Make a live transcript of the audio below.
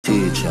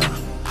teacher,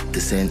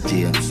 the St.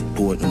 James,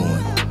 Portmore.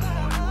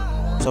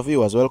 So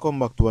viewers, welcome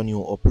back to a new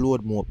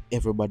upload. Hope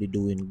everybody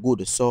doing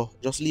good. So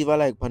just leave a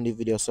like on the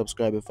video,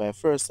 subscribe if it's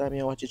first time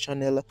you watch the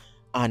channel,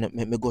 and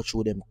let me go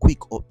through them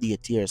quick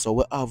update here. So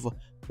we have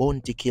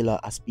Bounty Killa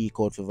a speak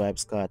out for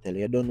Vybz Kartel.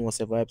 You don't know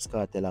say Vybz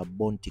Kartel a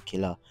Bounty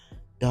Killa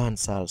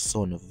dancehall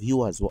son.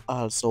 Viewers, we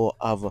also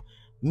have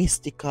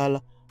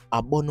Mystical,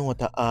 a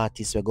Bonota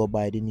artist we go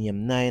by the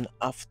name 9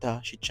 after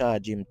she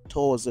charge him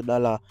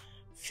 $1,000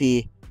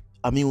 fee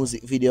a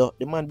music video.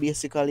 The man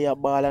basically a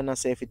ball and I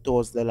say if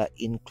 $1,000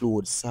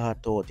 includes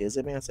Sh0t. You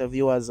see me, I say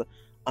viewers,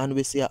 and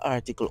we see an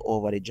article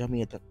over the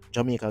Jamaica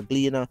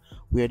Gvn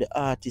where the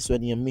artist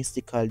when you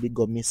Mystical they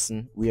go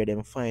missing, where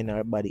them find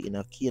her body in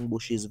a cane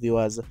bushes.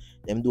 Viewers,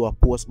 them do a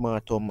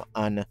postmortem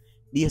and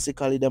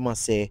basically them a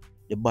say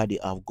the body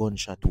have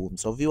gunshot wound.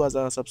 So viewers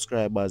and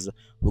subscribers,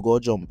 we go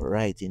jump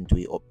right into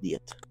the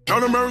update.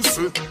 Not a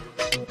mercy.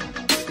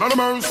 Not a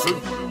mercy.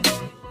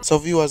 So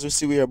viewers, we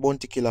see where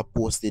Bounty Killa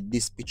posted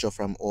this picture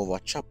from over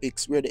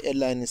Tropics where the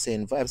headline is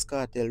saying Vybz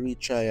Kartel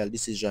retrial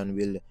decision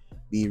will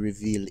be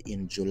revealed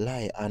in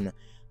July, and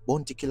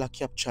Bounty Killa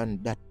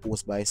captioned that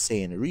post by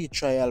saying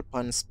retrial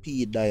pan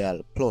speed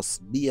dial plus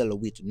bail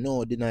with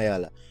no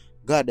denial,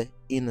 God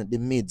in the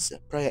midst,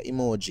 prayer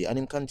emoji, and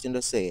him continue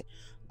to say,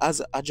 as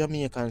a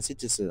Jamaican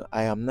citizen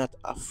I am not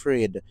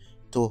afraid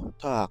to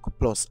talk,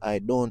 plus I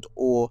don't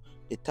owe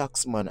the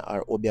taxman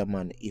or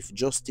obeahman. If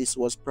justice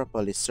was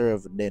properly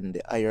served, then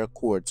the higher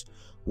courts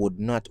would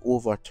not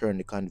overturn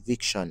the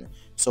conviction.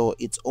 So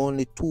it's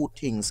only two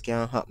things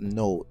can happen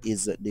now,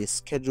 is the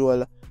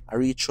schedule a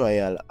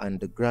retrial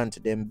and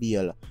grant them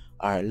bail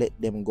or let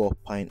them go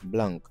point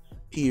blank,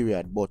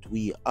 period. But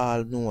we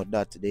all know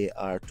that they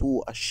are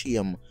too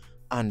ashamed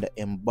and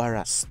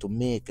embarrassed to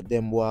make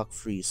them walk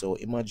free. So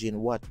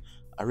imagine what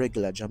a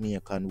regular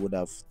Jamaican would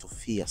have to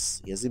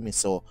face. You see me?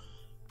 So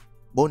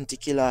Bounty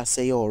Killa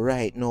say, yo,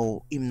 right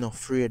now him not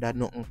afraid of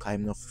nothing,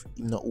 cause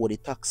him not owe the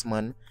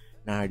taxman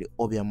nor the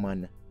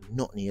obeahman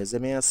nothing. You see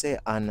me I say?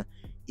 And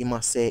he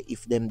must say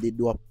if them they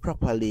do a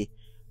properly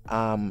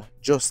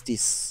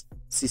justice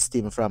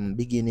system from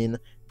beginning,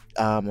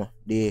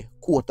 the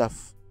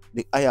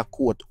higher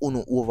court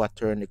won't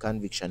overturn the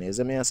conviction. You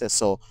see me I say?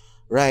 So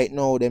right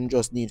now them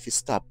just need to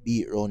stop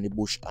beat around the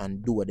bush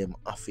and do what them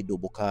have to do,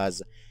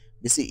 because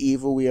you see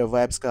even where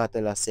Vybz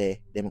Kartel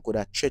say them could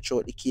have stretch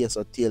out the case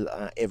until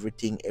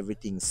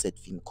everything set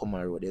fin come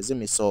around. You see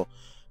me? So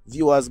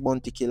viewers,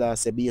 Bounty Killa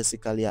say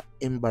basically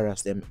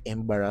embarrass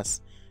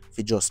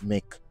for just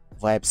make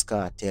Vybz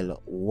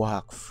Kartel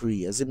walk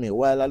free. You see me?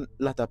 While a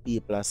lot of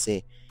people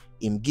say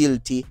him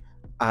guilty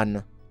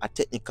and a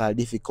technical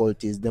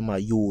difficulties them are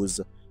use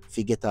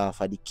to get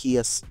off of the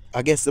case,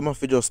 I guess them have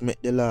to just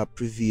make the law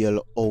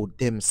prevail how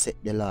them set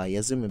the law.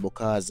 You see me?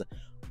 Because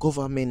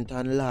government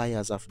and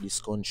lawyers of this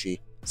country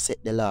set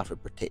the law to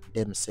protect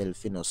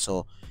themselves, you know.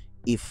 So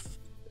if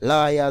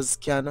lawyers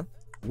can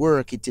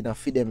work it in a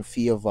for them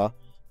favor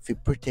to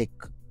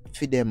protect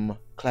for them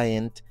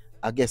client,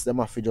 I guess them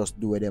have to just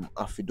do what them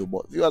have to do.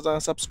 But viewers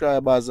and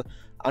subscribers,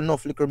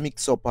 enough little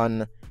mix up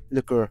and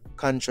little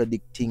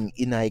contradicting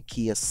in a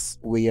case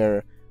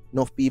where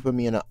enough people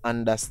may not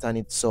understand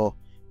it. So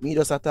me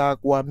just attack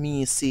what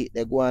me see,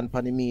 they go on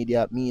the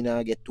media, me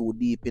not get too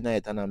deep in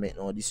it and I make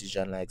no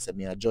decision like say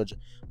me a judge,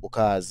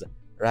 because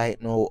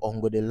right now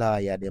ongo the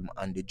lawyer them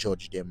and the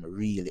judge them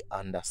really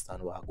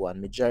understand what go on.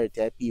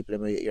 Majority of people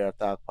when you hear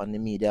attack on the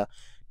media,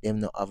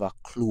 them not have a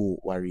clue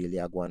what really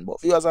are going.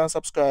 But viewers and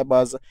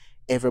subscribers,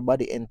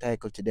 everybody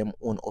entitled to them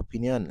own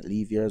opinion.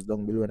 Leave yours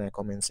down below in the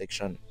comment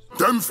section.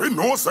 Them fi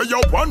know say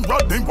you one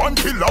Rodney, one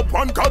Killa,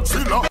 one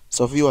Godzilla.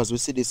 So viewers, we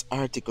see this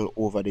article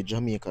over the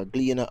Jamaica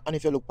Gvn, and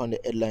if you look on the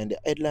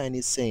headline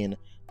is saying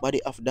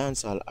body of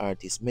dancehall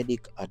artist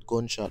Medikk at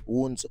gunshot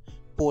wounds,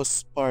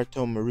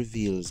 postpartum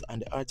reveals,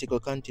 and the article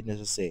continues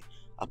to say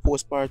a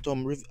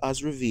postpartum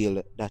has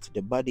revealed that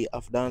the body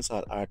of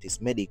dancehall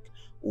artist Medikk,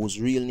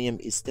 whose real name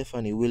is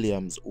Stephanie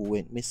Williams, who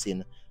went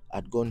missing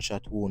at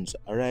gunshot wounds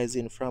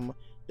arising from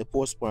the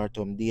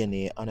postpartum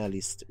DNA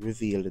analyst,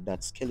 revealed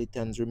that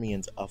skeleton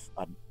remains of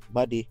a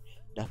body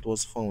that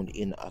was found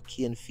in a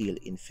cane field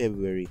in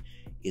February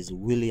is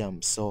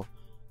Williams. So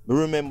we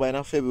remember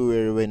in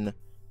February when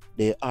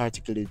the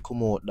article did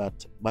come out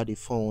that body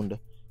found,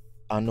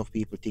 enough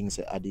people think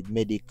I did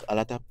Medikk. A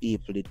lot of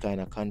people did kind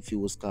of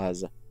confused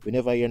because we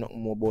never hear nothing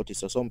more about it.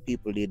 So some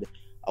people did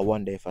I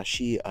wonder if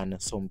she,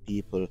 and some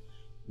people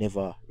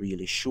never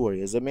really sure.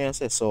 As the man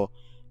says, so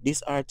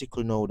this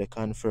article now they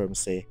confirm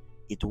say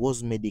it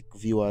was Medikk,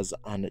 viewers,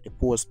 and the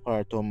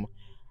postpartum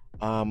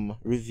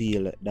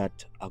reveal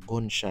that a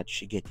gunshot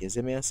she get. Yes,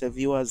 I say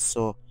viewers.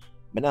 So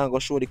I'm not gonna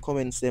show the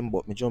comments them,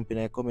 but me jump in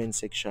the comment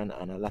section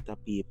and a lot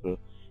of people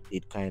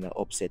did kind of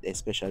upset,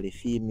 especially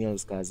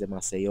females, because they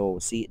must say, yo,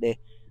 see the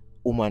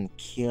woman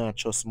can't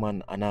trust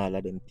man and all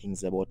of them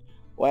things. About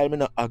while me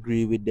not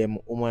agree with them,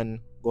 woman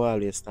go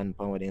always stand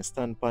pan with them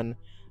stand pan,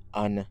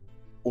 and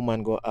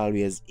woman go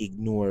always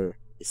ignore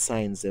the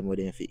signs them with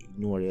them if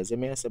ignore. Yes,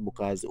 I say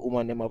because the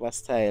woman them have a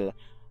style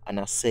and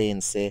a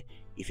saying say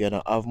if you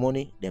don't have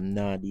money, them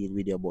not deal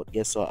with you. But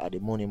guess what? At the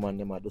money man,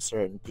 them do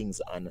certain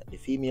things, and the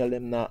female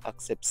them not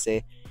accept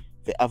say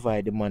if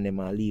avoid the man, them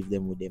leave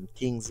them with them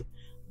things.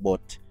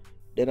 But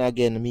then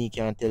again, me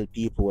can't tell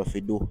people what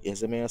to do.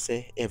 Yes, I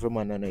say every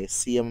man and I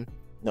see him.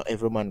 Not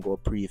every man go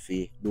pray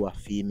for do a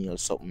female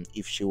something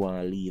if she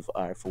wanna leave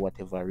or for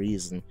whatever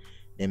reason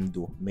them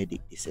do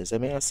Medikk this. Yes,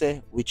 I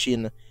say which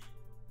in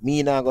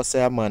me not go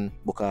say a man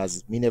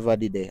because me never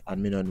did it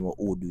and me don't know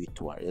who do it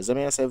to her. Yes,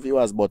 I say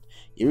viewers, but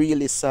it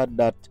really sad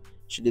that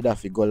she did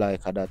have to go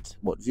like that.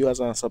 But viewers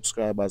and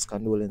subscribers,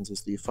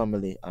 condolences to the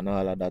family and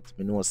all of that.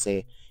 Me know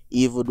say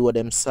even though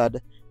them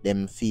sad,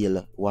 them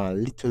feel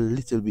one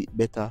little bit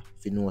better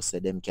if you know say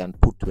them can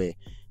put away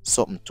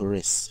something to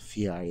rest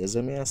fear. Yes,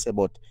 I say,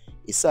 but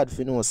it's sad if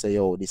you know say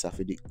yo this have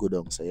to go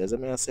down. So yes,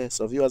 I say.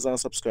 So viewers and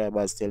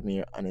subscribers, tell me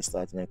your honest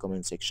thought in the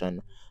comment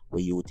section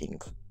what you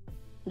think.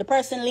 The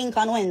person link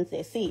on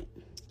Wednesday, see,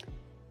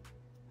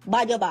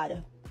 bad you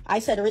bad. I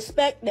said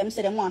respect, them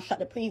say them want to shut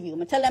the preview.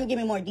 I tell them give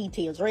me more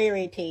details,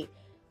 Ray.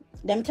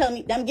 Them tell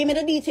me, them give me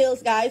the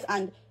details, guys,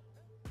 and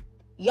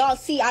y'all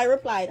see I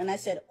replied and I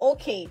said,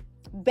 okay,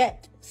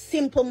 bet,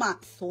 simple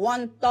maths,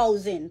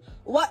 1,000.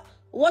 What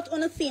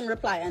wanna see him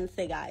reply and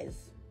say,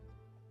 guys?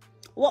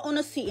 What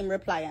wanna see him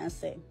reply and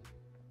say?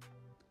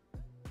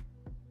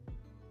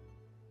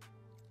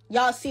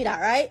 Y'all see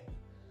that, right?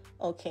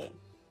 Okay.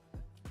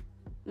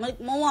 I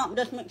want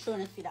just make sure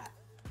you see that.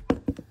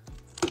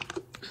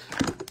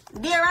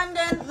 There and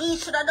then, me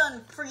should have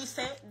done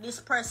pre-set. This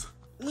person,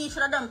 me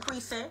should have done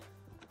pre-set.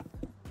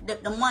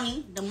 The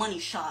money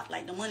short,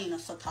 like the money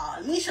not so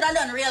tall. Me should have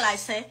done realize,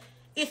 say,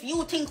 if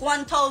you think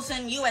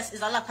 1,000 US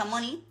is a lot of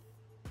money,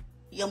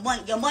 your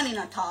money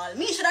not tall.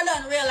 Me should have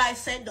done realize,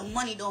 say, the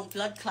money don't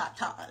blood clot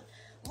tall.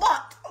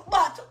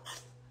 But,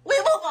 we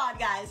move on,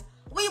 guys.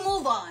 We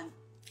move on,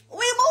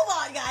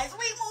 guys.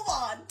 We move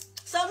on.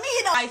 So me,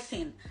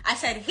 I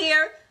said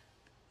here,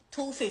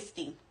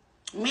 250.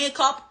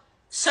 Makeup,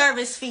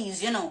 service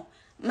fees, you know.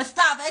 My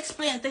staff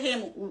explained to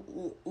him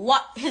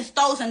what his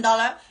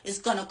 $1,000 is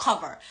gonna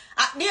cover.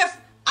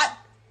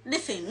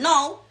 Listen,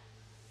 no.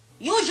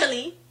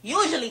 Usually,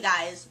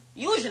 guys,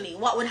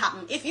 what would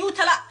happen if you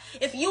tell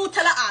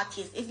an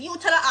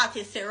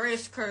artist say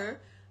race curve,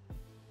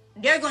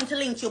 they're going to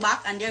link you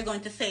back and they're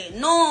going to say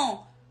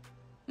no.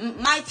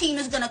 My team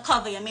is gonna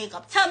cover your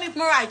makeup. Tell me if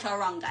I'm right or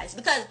wrong, guys.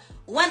 Because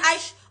when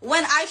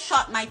I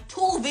shot my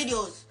 2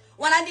 videos,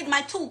 when I did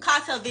my 2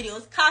 cartel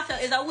videos, cartel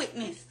is a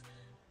witness.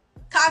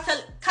 Cartel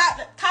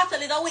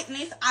is a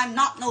witness. I'm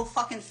not no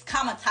fucking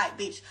scammer type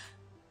bitch.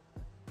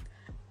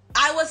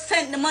 I was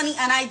sent the money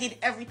and I did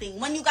everything.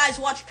 When you guys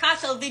watch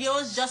cartel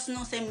videos, just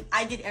know say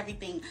I did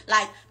everything.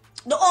 Like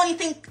the only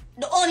thing,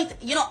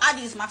 you know,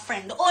 Adi is my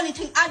friend. The only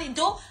thing Adi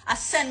do, I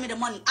send me the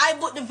money. I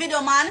booked the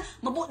video, man.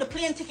 I booked the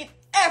plane ticket,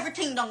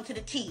 everything down to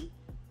the T.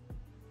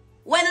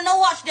 When I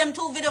watch them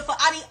 2 videos for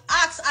Adi,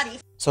 ask Adi.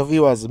 So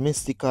viewers,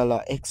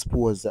 Killa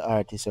exposed the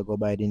artist who go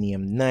by the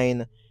name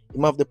 9.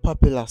 Him have the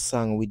popular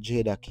song with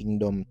Jada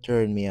Kingdom,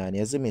 Turn Me On,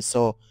 you see me?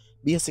 So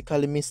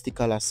basically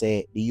Killa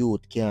say the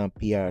youth can't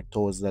pay her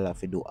 $1,000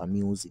 to do a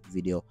music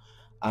video.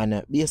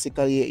 And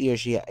basically here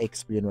she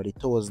explain what the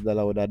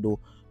 $1,000 would do.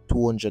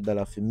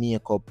 $200 for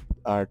makeup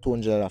or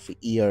 $200 for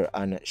ear,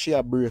 and she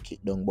a break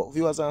it down. But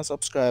viewers and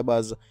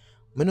subscribers,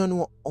 I don't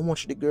know how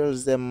much the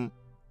girls them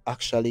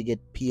actually get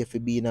paid for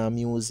being in a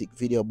music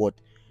video, but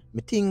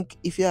I think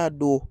if you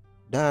do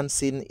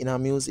dancing in a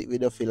music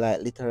video for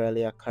like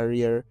literally a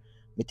career,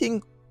 I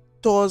think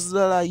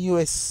 $1,000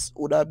 US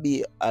would that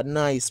be a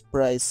nice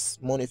price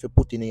money if you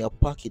put in your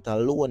pocket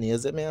alone. You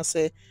see me I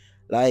say?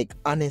 Like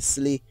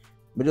honestly,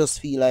 I just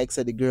feel like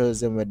say the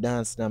girls them were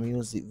dancing in a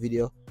music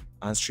video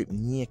and strip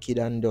naked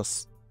and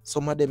just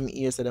some of them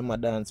here say them a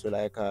dance for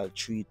like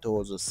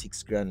 3,000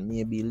 6 grand,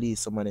 maybe at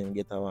least some of them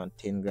get around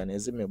 10 grand, you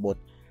see me? But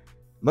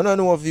I don't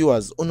know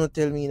viewers, uno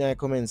tell me in the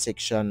comment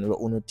section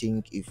what uno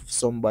think if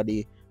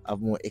somebody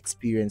have more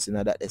experience in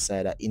that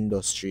side of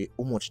industry,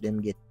 how much them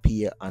get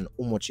paid and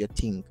how much you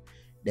think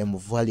them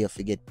value if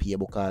you get paid,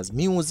 because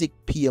music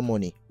pay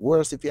money.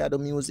 Worse if you had a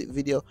music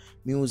video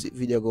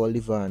go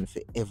live on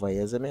forever,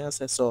 you see me I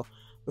say? So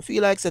I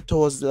feel like say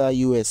 $1,000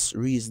 US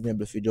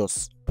reasonable if you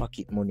just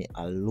pocket money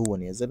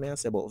alone. You see me I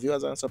say? But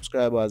viewers and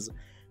subscribers,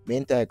 me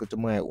entitled to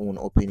my own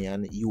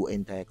opinion, you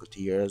entitled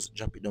to yours.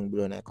 Drop it down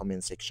below in the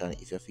comment section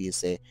if you feel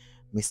say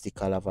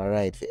Killa have a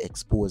right for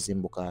expose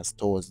him, because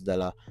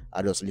 $1,000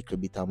 are just a little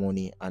bit of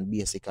money, and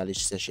basically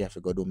she says she have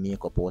to go do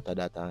makeup out of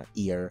that and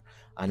ear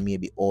and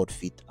maybe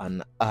outfit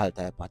and all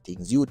type of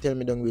things. You tell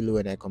me down below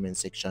in the comment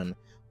section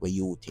what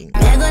you think.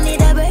 You're gonna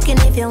need a break, and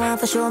if you want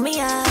to show me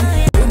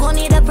out, you're gonna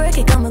need a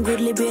break, come and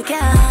goodly break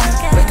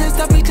out. We can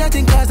stop each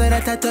chatting cause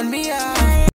that turn me out.